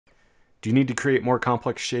Do you need to create more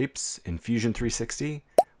complex shapes in Fusion 360?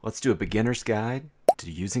 Let's do a beginner's guide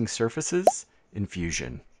to using surfaces in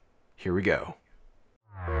Fusion. Here we go.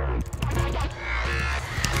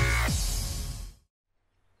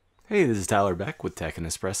 Hey, this is Tyler Beck with Thicken.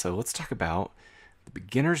 Let's talk about the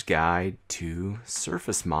beginner's guide to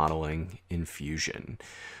surface modeling in Fusion.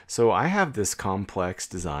 So I have this complex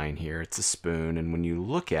design here. It's a spoon, and when you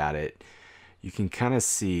look at it, you can kind of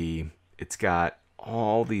see it's got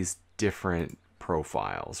all these different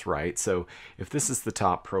profiles, right? So if this is the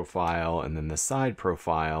top profile and then the side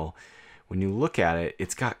profile, when you look at it,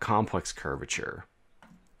 it's got complex curvature,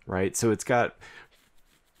 right? So it's got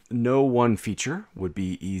no one feature would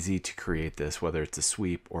be easy to create this, whether it's a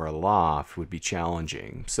sweep or a loft would be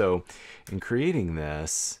challenging. So in creating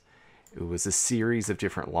this, it was a series of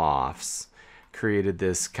different lofts, created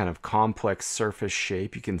this kind of complex surface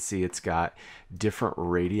shape. You can see it's got different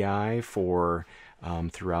radii for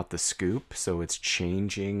throughout the scoop, so it's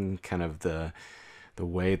changing kind of the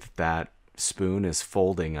way that spoon is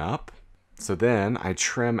folding up. So then I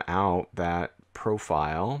trim out that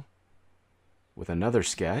profile with another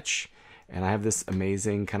sketch, and I have this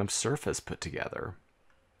amazing kind of surface put together.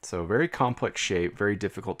 So very complex shape, very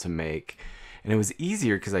difficult to make, and it was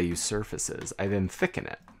easier because I used surfaces. I then thicken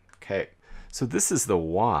it. Okay, so this is the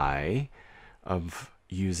why of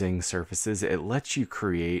using surfaces. It lets you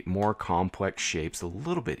create more complex shapes a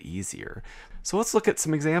little bit easier. So let's look at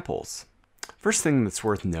some examples. First thing that's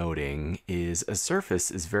worth noting is a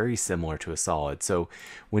surface is very similar to a solid. So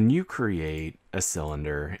when you create a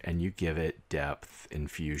cylinder and you give it depth in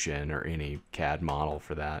Fusion or any CAD model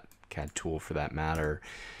for that, CAD tool for that matter,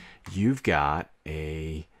 you've got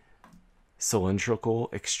a cylindrical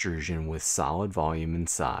extrusion with solid volume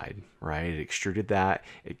inside, right? It extruded that,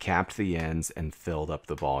 it capped the ends and filled up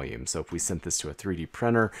the volume. So if we sent this to a 3D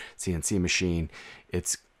printer, CNC machine,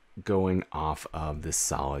 it's going off of this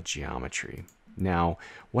solid geometry. Now,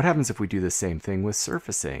 what happens if we do the same thing with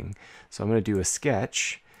surfacing? So I'm going to do a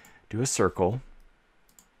sketch, do a circle,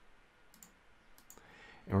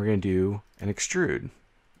 and we're going to do an extrude.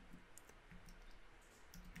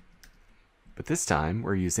 But this time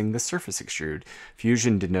we're using the surface extrude.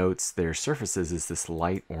 Fusion denotes their surfaces as this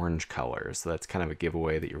light orange color. So that's kind of a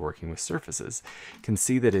giveaway that you're working with surfaces. You can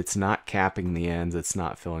see that it's not capping the ends, it's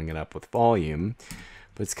not filling it up with volume,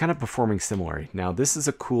 but it's kind of performing similarly. Now this is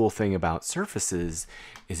a cool thing about surfaces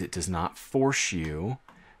is it does not force you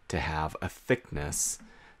to have a thickness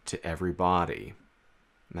to every body.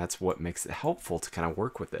 And that's what makes it helpful to kind of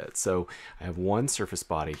work with it. So I have one surface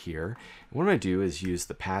body here. And what I'm going to do is use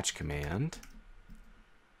the patch command,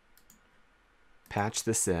 patch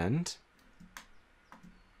this end,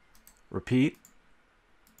 repeat,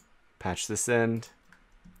 patch this end,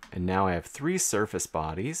 and now I have three surface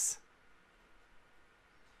bodies.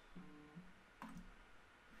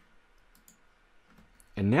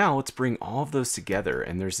 And now let's bring all of those together,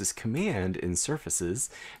 and there's this command in surfaces.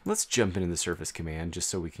 Let's jump into the surface command just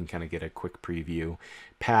so we can kind of get a quick preview.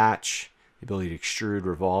 Patch, the ability to extrude,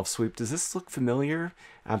 revolve, sweep. Does this look familiar?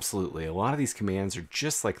 Absolutely. A lot of these commands are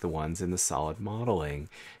just like the ones in the solid modeling,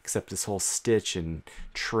 except this whole stitch and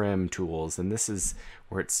trim tools, and this is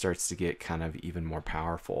where it starts to get kind of even more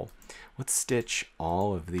powerful. Let's stitch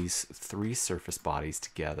all of these three surface bodies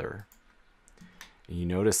together. And you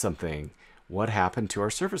notice something. What happened to our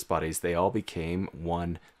surface bodies? They all became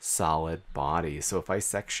one solid body. So if I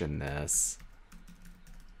section this,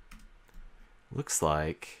 looks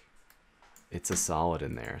like it's a solid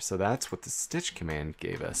in there. So that's what the stitch command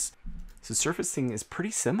gave us. So surfacing is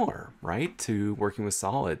pretty similar, right, to working with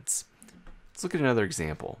solids. Let's look at another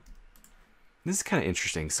example. This is kind of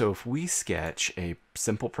interesting. So if we sketch a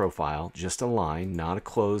simple profile, just a line, not a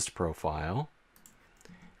closed profile,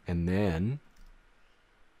 and then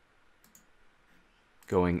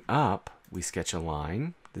going up, we sketch a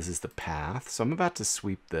line. This is the path. So I'm about to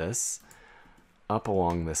sweep this up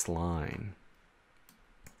along this line.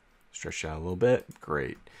 Stretch it out a little bit.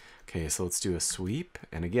 Great. Okay, so let's do a sweep.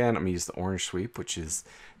 And again, I'm going to use the orange sweep, which is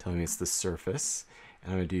telling me it's the surface.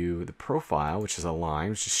 And I'm going to do the profile, which is a line,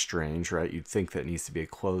 which is strange, right? You'd think that needs to be a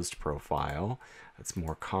closed profile. That's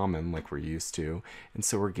more common, like we're used to. And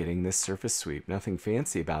so we're getting this surface sweep. Nothing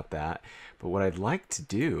fancy about that. But what I'd like to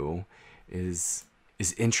do is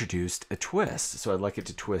introduced a twist. So I'd like it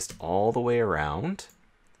to twist all the way around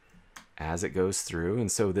as it goes through.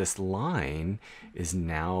 And so this line is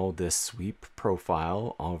now this sweep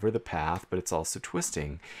profile over the path, but it's also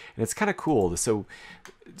twisting. And it's kind of cool. So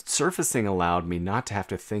surfacing allowed me not to have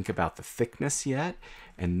to think about the thickness yet.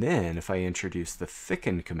 And then if I introduce the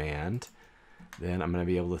thicken command, then I'm going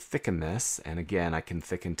to be able to thicken this. And again, I can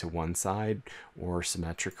thicken to one side or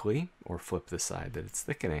symmetrically or flip the side that it's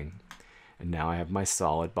thickening. And now I have my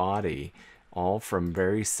solid body, all from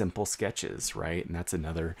very simple sketches, right? And that's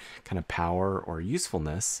another kind of power or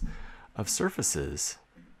usefulness of surfaces.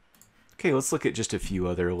 Okay, let's look at just a few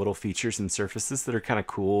other little features in surfaces that are kind of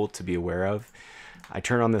cool to be aware of. I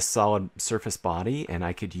turn on this solid surface body and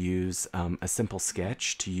I could use a simple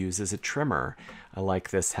sketch to use as a trimmer. I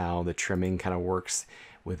like this, how the trimming kind of works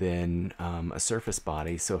within a surface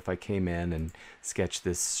body. So if I came in and sketched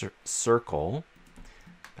this circle,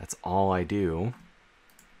 that's all I do.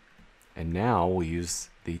 And now we'll use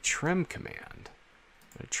the trim command.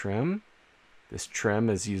 Trim. This trim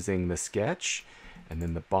is using the sketch, and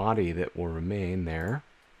then the body that will remain there.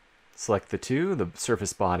 Select the two, the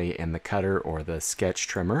surface body and the cutter or the sketch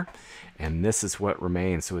trimmer, and this is what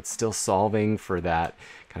remains. So it's still solving for that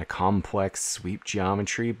kind of complex sweep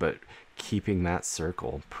geometry, but keeping that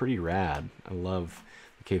circle. Pretty rad. I love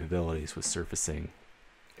the capabilities with surfacing.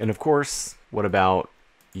 And of course, what about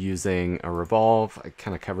using a revolve? I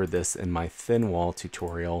kind of covered this in my thin wall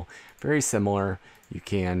tutorial. Very similar. You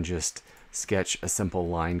can just sketch a simple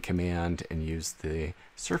line command and use the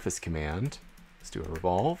surface command. Let's do a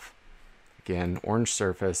revolve. Again, orange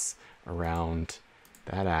surface around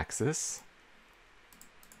that axis.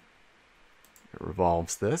 It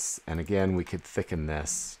revolves this, and again we could thicken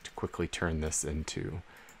this to quickly turn this into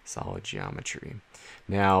solid geometry.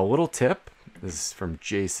 Now, a little tip, this is from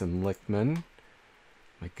Jason Lichtman,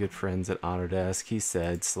 my good friends at Autodesk. He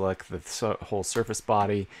said select the whole surface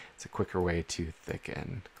body. It's a quicker way to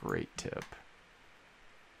thicken. Great tip.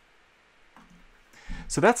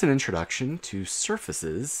 So that's an introduction to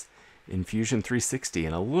surfaces in Fusion 360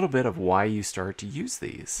 and a little bit of why you start to use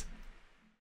these.